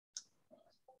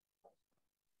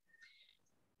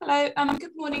Hello,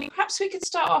 good morning. Perhaps we could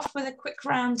start off with a quick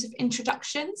round of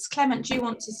introductions. Clement, do you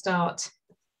want to start?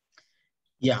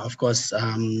 Yeah, of course.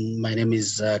 My name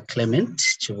is Clement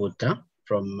Chivuta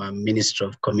from Ministry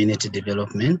of Community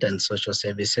Development and Social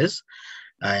Services.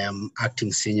 I am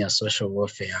Acting Senior Social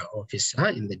Welfare Officer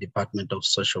in the Department of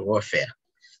Social Welfare.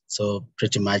 So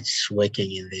pretty much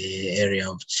working in the area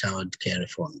of child care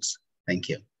reforms. Thank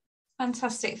you.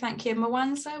 Fantastic, thank you.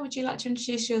 Mwanza, would you like to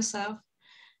introduce yourself?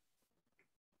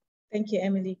 Thank you,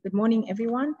 Emily. Good morning,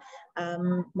 everyone.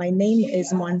 My name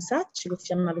is Mwanza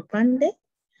Chilufyamalupande.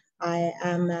 I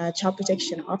am a Child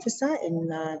Protection Officer in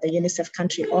the UNICEF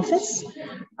Country Office.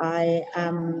 I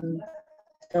am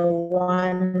the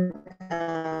one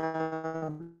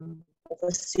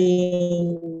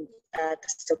overseeing the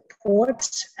support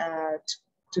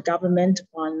to government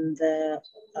on the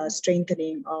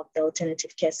strengthening of the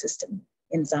alternative care system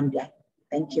in Zambia.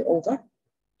 Thank you. Over.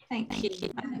 Thank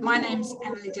you. My name's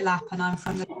Emily Delap and I'm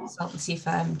from the consultancy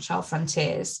firm Child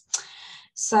Frontiers.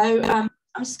 So I'm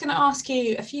just going to ask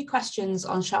you a few questions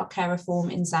on childcare reform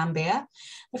in Zambia.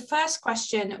 The first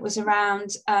question was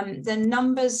around the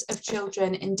numbers of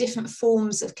children in different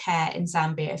forms of care in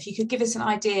Zambia. If you could give us an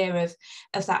idea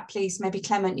of that, please. Maybe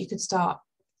Clement, you could start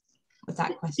with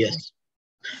that question. Yes.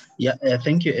 Yeah,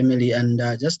 thank you, Emily. And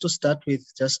just to start with,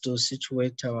 just to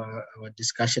situate our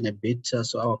discussion a bit.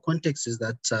 So our context is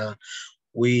that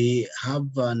we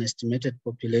have an estimated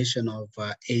population of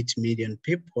 8 million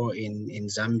people in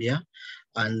Zambia,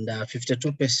 and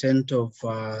 52% of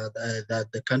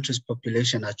the country's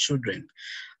population are children.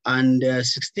 And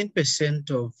 16%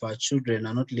 of children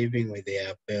are not living with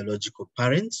their biological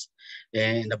parents,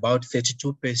 and about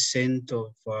 32%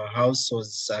 of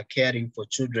households are caring for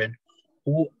children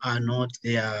who are not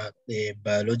their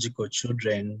biological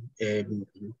children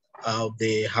of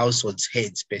the household's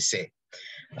heads per se.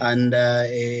 And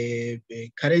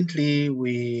currently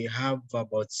we have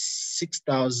about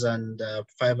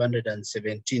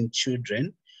 6,517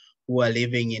 children who are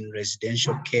living in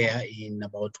residential care in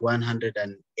about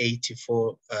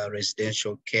 184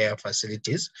 residential care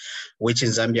facilities, which in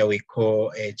Zambia we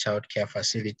call child care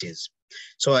facilities.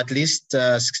 So at least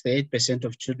 68%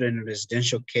 of children in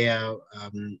residential care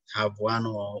have one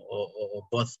or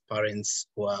both parents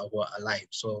who are alive.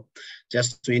 So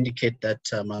just to indicate that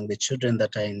among the children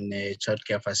that are in child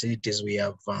care facilities, we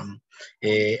have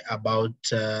about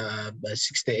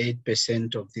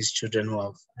 68% of these children who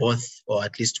have both or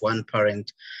at least one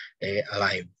parent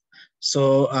alive.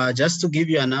 So just to give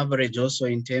you an average also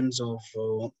in terms of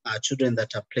children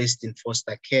that are placed in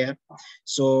foster care.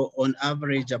 So on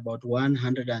average, about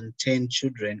 110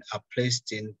 children are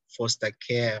placed in foster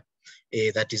care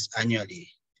that is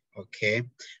annually, okay?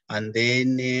 And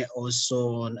then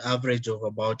also on average of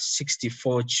about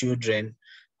 64 children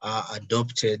are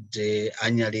adopted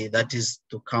annually. That is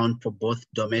to count for both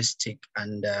domestic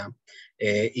and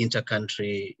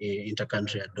inter-country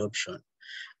adoption.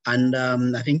 And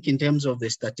I think in terms of the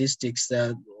statistics,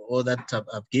 all that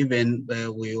I've given,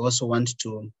 we also want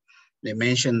to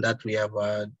mention that we have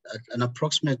an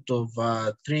approximate of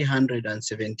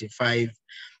 375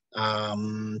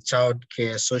 child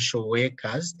care social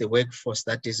workers, the workforce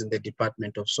that is in the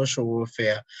Department of Social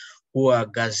Welfare, who are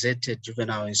gazetted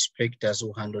juvenile inspectors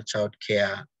who handle child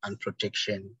care and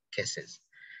protection cases.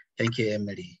 Thank you,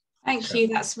 Emily. Thank you.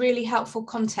 That's really helpful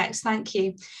context. Thank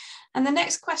you. And the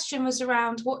next question was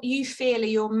around what you feel are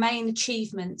your main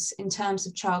achievements in terms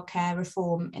of childcare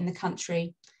reform in the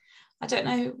country. I don't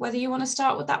know whether you want to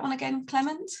start with that one again,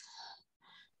 Clement?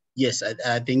 Yes,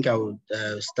 I think I would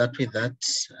start with that,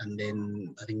 and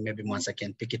then I think maybe once I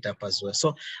can pick it up as well.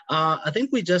 So I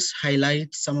think we just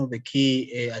highlight some of the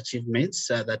key achievements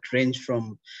that range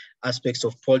from aspects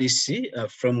of policy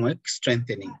framework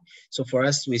strengthening. So for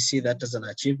us, we see that as an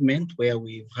achievement where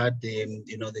we've had the,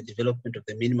 the development of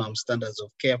the minimum standards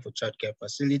of care for childcare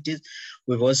facilities.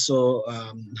 We've also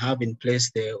have in place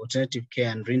the alternative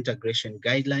care and reintegration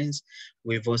guidelines.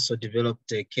 We've also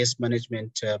developed case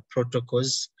management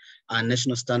protocols and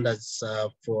national standards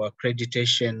for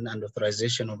accreditation and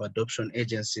authorization of adoption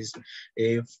agencies.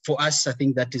 For us, I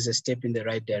think that is a step in the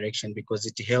right direction because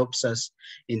it helps us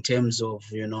in terms of,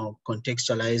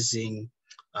 contextualizing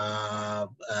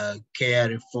care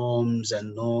reforms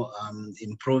and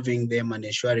improving them and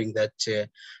ensuring that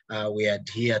we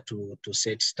adhere to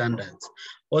set standards.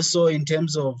 Also, in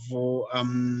terms of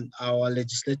our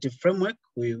legislative framework,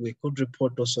 we could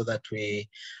report also that we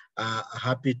are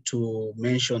happy to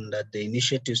mention that the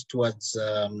initiatives towards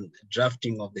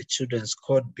drafting of the Children's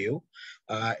Code Bill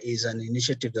is an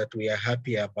initiative that we are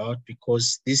happy about,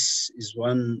 because this is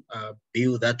one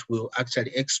bill that will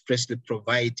actually expressly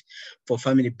provide for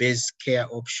family-based care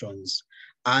options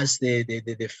as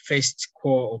the first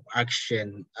core of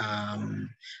action,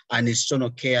 and institutional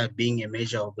care being a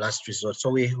measure of last resort. So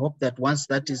we hope that once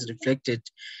that is reflected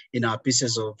in our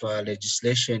pieces of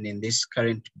legislation in this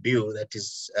current bill that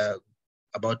is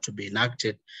about to be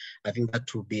enacted, I think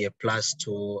that will be a plus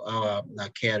to our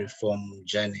care reform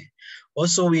journey.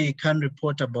 Also, we can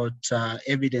report about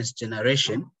evidence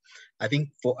generation. I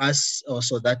think for us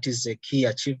also that is a key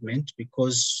achievement,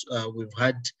 because we've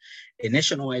had a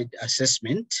nationwide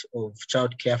assessment of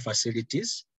childcare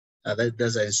facilities.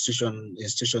 Those are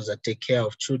institutions that take care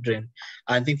of children.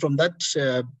 I think from that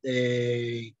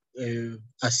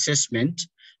assessment,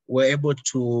 we're able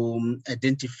to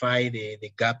identify the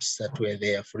gaps that were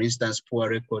there. For instance, poor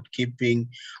record keeping,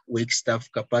 weak staff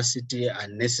capacity,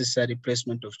 unnecessary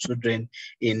placement of children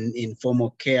in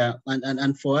formal care.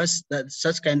 And for us, that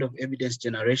such kind of evidence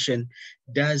generation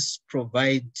does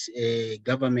provide a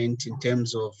government in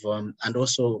terms of, and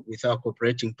also with our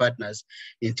cooperating partners,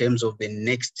 in terms of the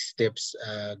next steps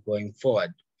going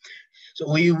forward.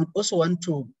 So we would also want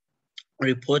to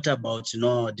report about,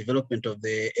 development of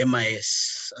the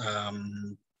MIS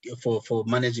for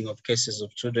managing of cases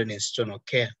of children in institutional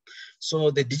care. So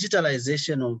the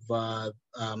digitalization of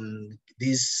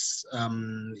these,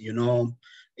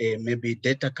 maybe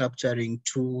data capturing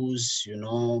tools,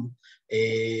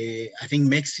 I think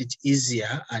makes it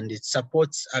easier, and it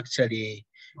supports actually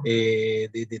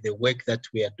the work that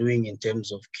we are doing in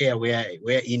terms of care,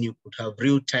 wherein you could have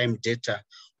real-time data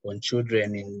on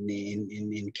children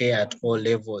in care at all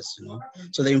levels,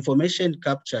 So the information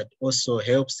captured also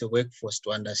helps the workforce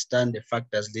to understand the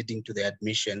factors leading to the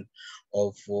admission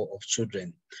of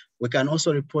children. We can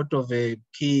also report of a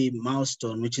key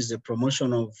milestone, which is the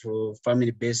promotion of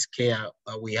family-based care.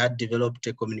 We had developed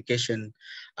a communication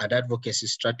and advocacy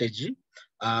strategy,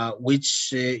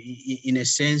 which in a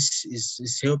sense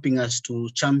is helping us to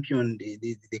champion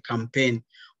the campaign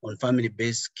on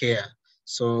family-based care.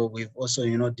 So we've also,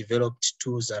 developed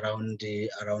tools around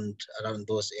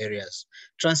those areas.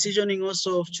 Transitioning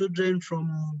also of children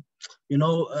from,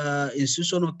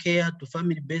 institutional care to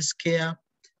family-based care.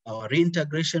 Our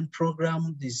reintegration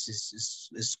program, this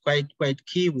is quite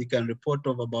key. We can report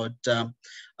of about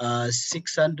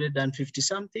 650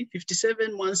 something,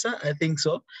 57 months, I think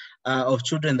so, of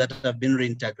children that have been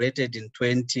reintegrated in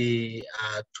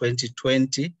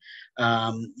 2020.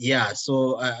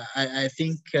 So I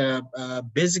think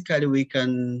basically we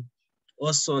can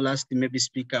also lastly maybe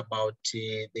speak about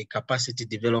the capacity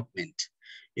development.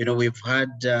 We've had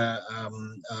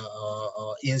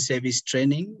in-service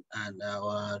training and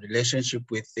our relationship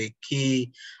with the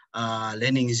key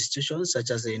learning institutions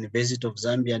such as the University of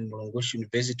Zambia and Mulungushi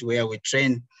University, where we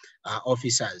train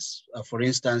officers. For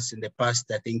instance, in the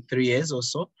past, I think 3 years or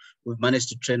so, we've managed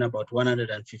to train about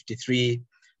 153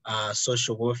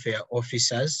 social welfare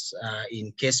officers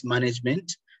in case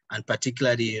management, and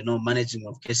particularly, managing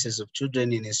of cases of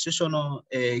children in institutional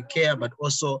care, but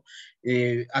also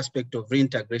aspect of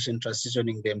reintegration,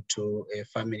 transitioning them to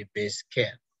family-based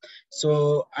care.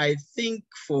 So I think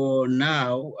for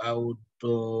now, I would,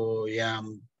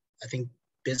 I think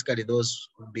basically those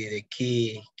would be the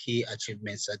key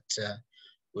achievements that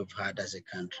we've had as a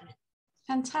country.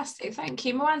 Fantastic, thank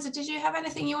you. Mwanza, did you have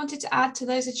anything you wanted to add to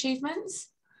those achievements?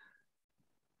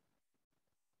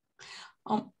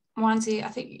 Mwanza, I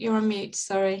think you're on mute,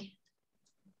 sorry.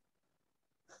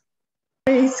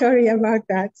 Sorry about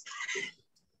that.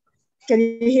 Can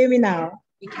you hear me now?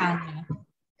 We can, yeah.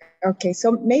 Okay,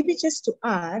 so maybe just to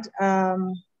add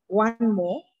one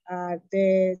more,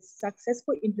 the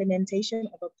successful implementation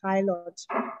of a pilot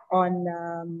on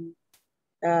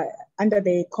under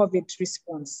the COVID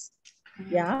response.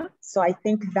 Yeah, so I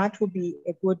think that would be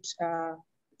a good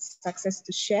success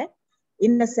to share,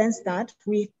 in the sense that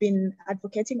we've been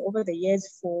advocating over the years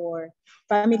for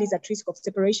families at risk of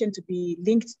separation to be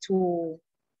linked to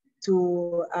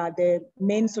the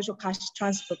main social cash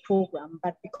transfer program.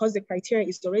 But because the criteria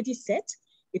is already set,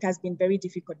 it has been very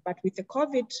difficult. But with the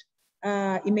COVID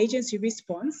emergency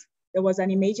response, there was an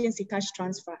emergency cash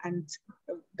transfer, and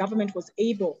the government was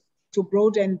able to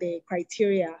broaden the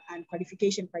criteria and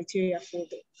qualification criteria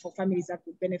for families that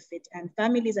would benefit. And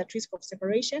families at risk of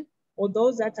separation, or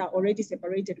those that are already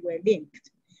separated, were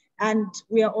linked. And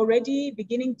we are already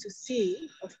beginning to see,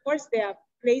 of course, there are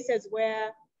places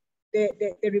where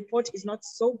the report is not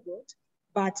so good,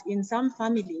 but in some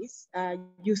families,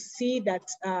 you see that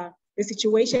the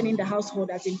situation in the household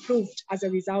has improved as a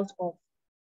result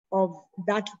of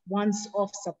that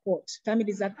once-off support.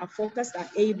 Families that are focused are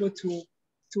able to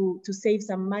save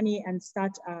some money and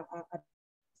start a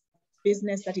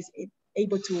business that is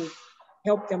able to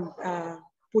help them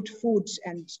put food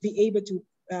and be able to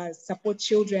support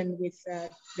children with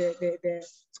the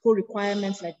school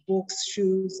requirements like books,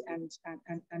 shoes, and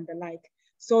the like.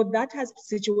 So that has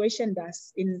situationed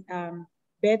us in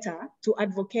better to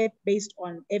advocate based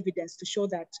on evidence to show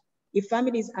that if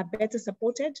families are better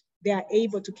supported, they are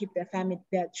able to keep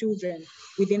their children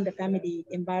within the family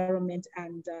environment,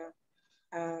 and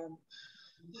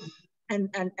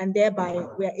thereby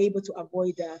we are able to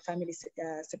avoid family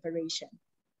separation.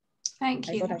 Thank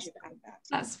you. I thought I should add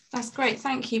that. That's great.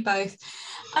 Thank you both.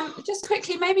 Just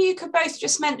quickly, maybe you could both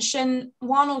just mention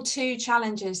one or two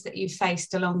challenges that you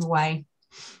faced along the way.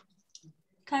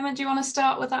 Clement, do you want to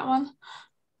start with that one?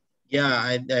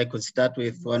 Yeah, I could start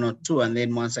with one or two, and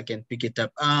then once I can pick it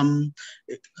up.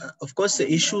 Of course, the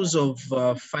issues of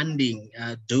funding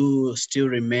do still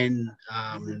remain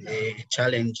a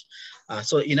challenge.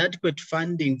 So inadequate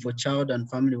funding for child and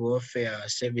family welfare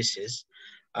services,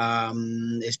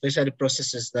 especially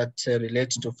processes that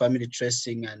relate to family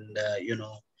tracing and,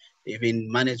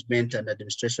 even management and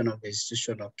administration of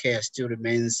institutional care still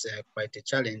remains quite a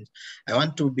challenge. I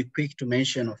want to be quick to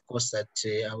mention, of course, that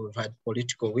we've had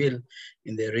political will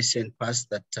in the recent past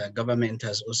that government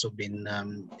has also been,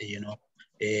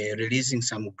 releasing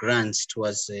some grants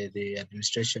towards the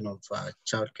administration of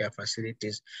childcare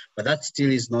facilities, but that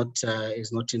still is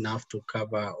not enough to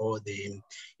cover all the,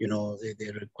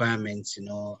 the requirements,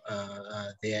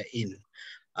 therein.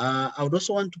 I would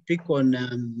also want to pick on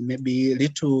maybe a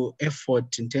little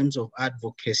effort in terms of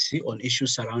advocacy on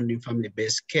issues surrounding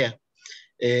family-based care.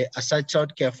 As such,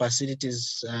 childcare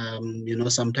facilities,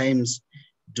 sometimes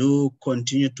do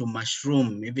continue to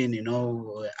mushroom, even,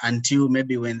 until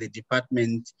maybe when the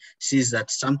department sees that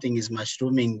something is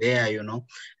mushrooming there,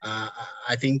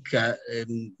 I think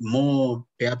more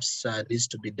perhaps needs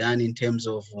to be done in terms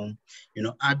of,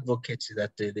 advocacy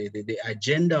that the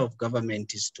agenda of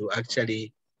government is to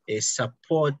actually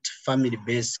support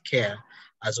family-based care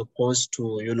as opposed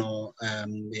to,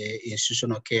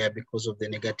 institutional care because of the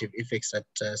negative effects that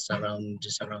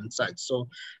surround such. So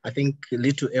I think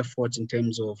little effort in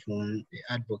terms of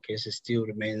advocacy still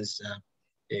remains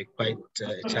quite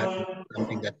a challenge,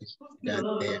 something that is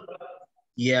done there.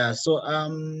 Yeah, so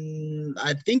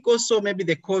I think also maybe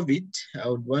the COVID, I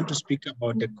would want to speak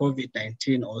about the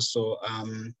COVID-19 also.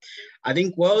 I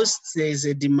think whilst there is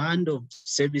a demand of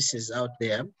services out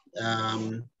there,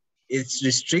 it's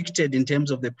restricted in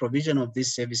terms of the provision of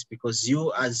this service because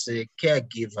you as a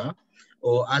caregiver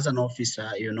or as an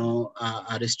officer,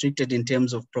 are restricted in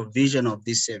terms of provision of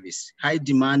this service. High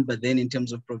demand, but then in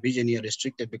terms of provision, you're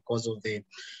restricted because of the,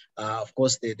 of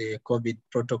course, the COVID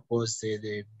protocols,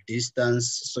 the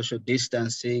distance, social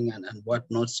distancing and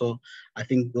whatnot. So I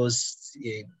think those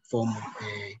form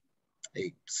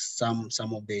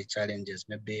some of the challenges.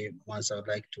 Maybe once I would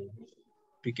like to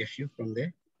pick a few from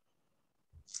there.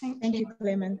 Thank you,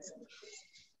 Clement.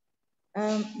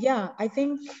 Yeah, I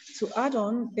think to add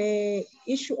on the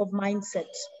issue of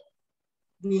mindset,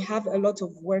 we have a lot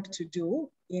of work to do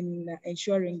in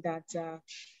ensuring that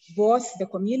both the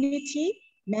community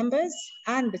members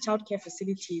and the childcare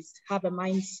facilities have a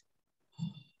mind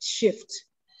shift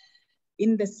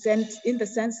in the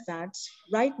sense that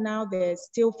right now there's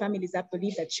still families that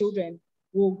believe that children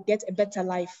will get a better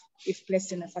life if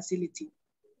placed in a facility.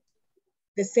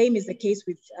 The same is the case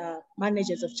with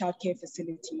managers of childcare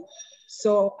facility.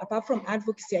 So apart from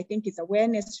advocacy, I think it's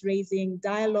awareness raising,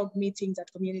 dialogue meetings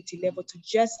at community level to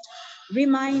just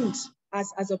remind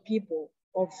us as a people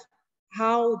of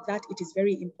how that it is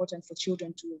very important for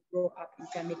children to grow up in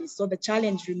families. So the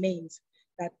challenge remains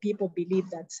that people believe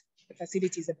that the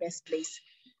facility is the best place.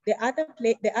 The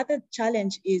other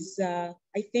challenge is, I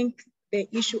think, the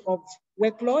issue of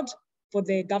workload for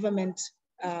the government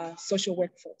social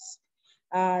workforce.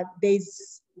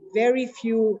 There's very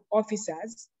few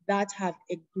officers that have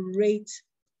a great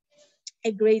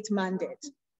mandate.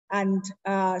 And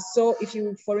so if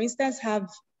you, for instance, have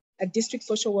a district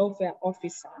social welfare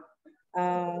officer,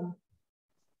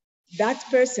 that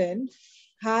person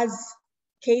has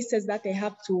cases that they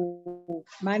have to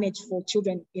manage for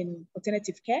children in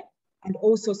alternative care and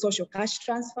also social cash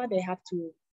transfer. They have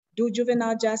to do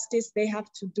juvenile justice. They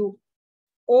have to do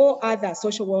all other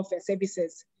social welfare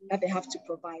services that they have to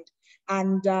provide.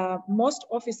 And most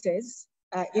offices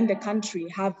in the country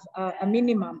have a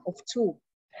minimum of 2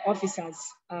 officers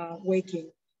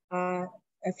working. A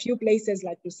few places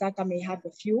like Lusaka may have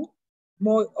a few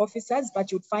more officers,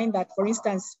 but you'd find that, for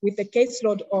instance, with a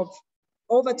caseload of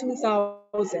over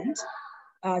 2,000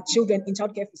 children in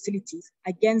childcare facilities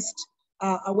against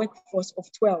a workforce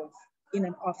of 12 in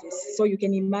an office. So you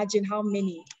can imagine how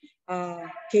many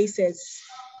cases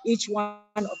each one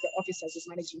of the officers is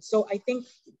managing. So I think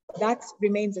that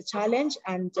remains a challenge,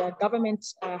 and government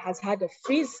has had a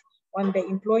freeze on the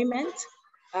employment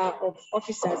of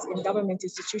officers in government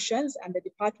institutions, and the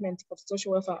Department of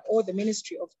Social Welfare or the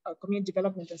Ministry of Community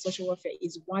Development and Social Welfare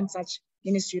is one such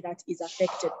ministry that is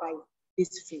affected by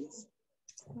this freeze.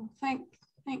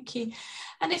 Thank you.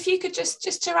 And if you could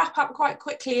just to wrap up quite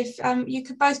quickly, if you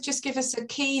could both just give us a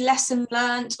key lesson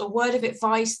learned or word of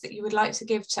advice that you would like to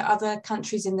give to other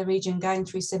countries in the region going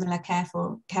through similar care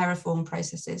reform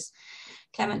processes.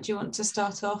 Clement, do you want to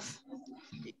start off?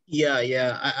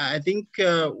 Yeah. I think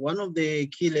one of the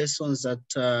key lessons that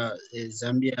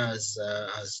Zambia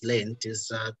has learned is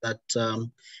that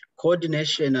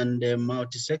coordination and the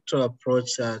multi-sectoral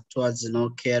approach towards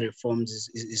care reforms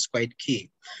is quite key.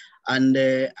 And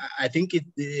I think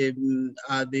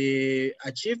the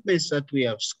achievements that we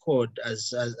have scored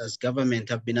as government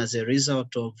have been as a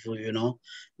result of,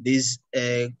 these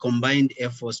combined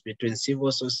efforts between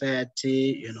civil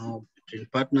society, between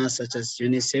partners such as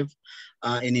UNICEF,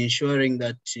 in ensuring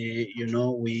that,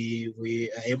 we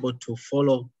are able to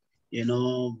follow,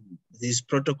 these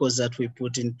protocols that we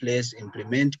put in place,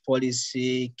 implement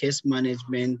policy, case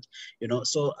management,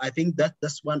 so I think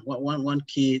that's one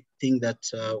key thing that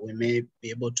we may be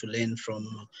able to learn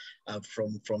from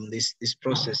this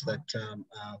process, that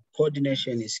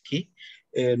coordination is key,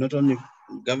 not only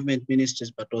government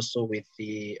ministries, but also with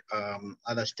the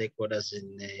other stakeholders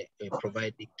in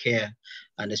providing care,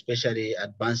 and especially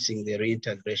advancing the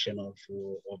reintegration of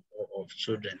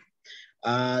children.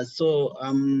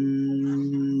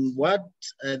 What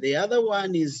the other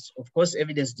one is, of course,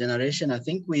 evidence generation. I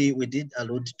think we did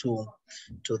allude to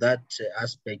that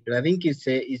aspect, but I think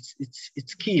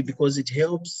it's key because it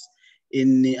helps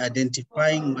in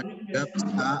identifying what gaps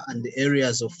are and the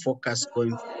areas of focus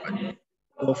going forward.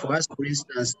 So for us, for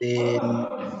instance, the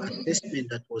assessment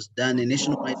that was done, a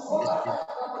nationwide assessment,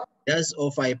 does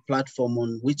offer a platform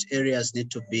on which areas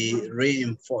need to be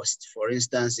reinforced. For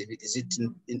instance, is it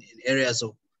in areas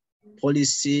of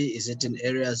policy? Is it in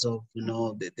areas of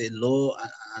the law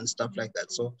and stuff like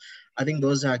that? So I think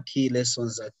those are key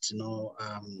lessons that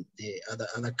the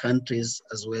other countries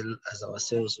as well as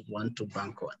ourselves would want to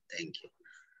bank on. Thank you.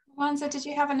 Mwanza, did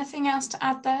you have anything else to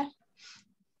add there?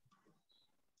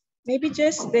 Maybe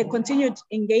just the continued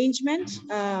engagement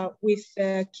with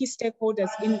key stakeholders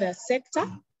in the sector,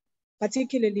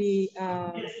 particularly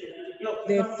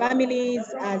the families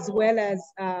as well as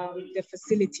the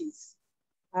facilities.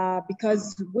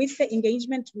 Because with the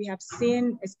engagement we have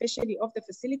seen, especially of the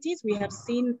facilities, we have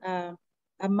seen a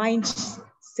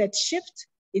mindset shift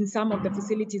in some of the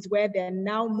facilities where they're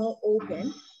now more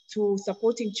open to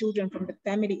supporting children from the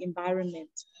family environment.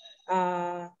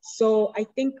 So I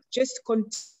think just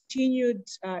continued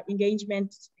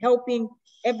engagement, helping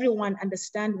everyone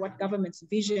understand what government's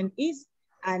vision is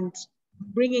and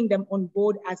bringing them on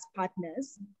board as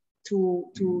partners to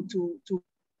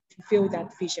fulfill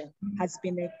that vision has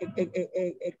been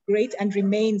a great and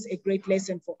remains a great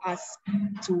lesson for us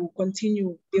to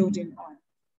continue building on.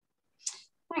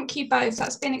 Thank you both.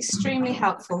 That's been extremely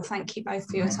helpful. Thank you both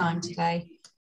for your time today.